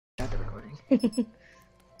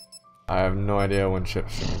I have no idea when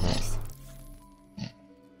ship's shipping next.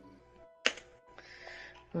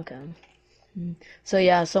 Okay. So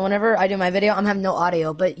yeah, so whenever I do my video, I'm having no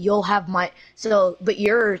audio, but you'll have my but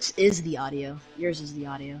yours is the audio. Yours is the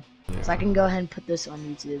audio. Yeah. So I can go ahead and put this on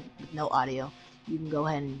YouTube with no audio. You can go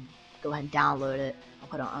ahead and download it. I'll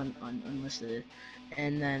put it on unlisted,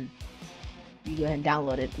 and then you go ahead and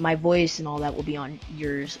download it. My voice and all that will be on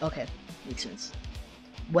yours. Okay, makes sense.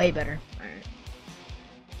 Way better. All right.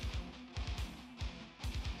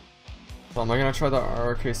 So am I gonna try the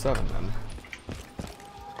RK7 then?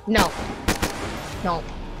 No. No.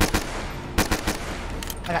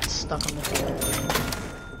 I got stuck on the field.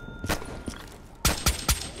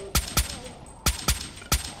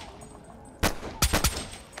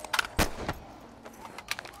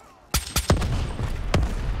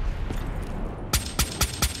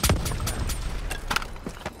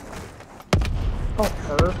 Oh,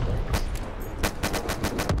 perfect.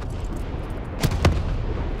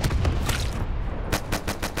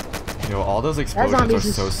 Yo, all those explosions are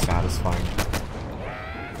so satisfying.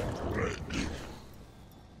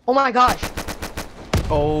 Oh my gosh!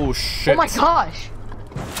 Oh shit! Oh my gosh!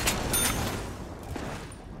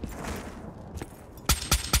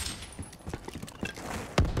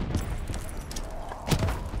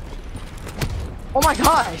 Oh my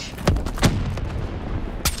gosh!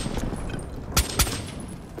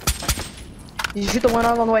 Did you shoot the one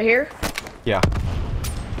on the way here? Yeah.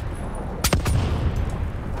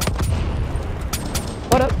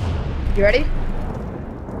 What up? You ready?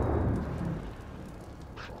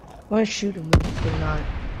 I'm gonna shoot him if they're not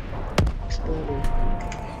exploded.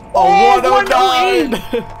 Oh, 109!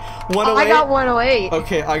 108! I got 108.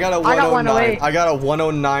 Okay, I got a 109. I got a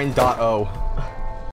 109.0.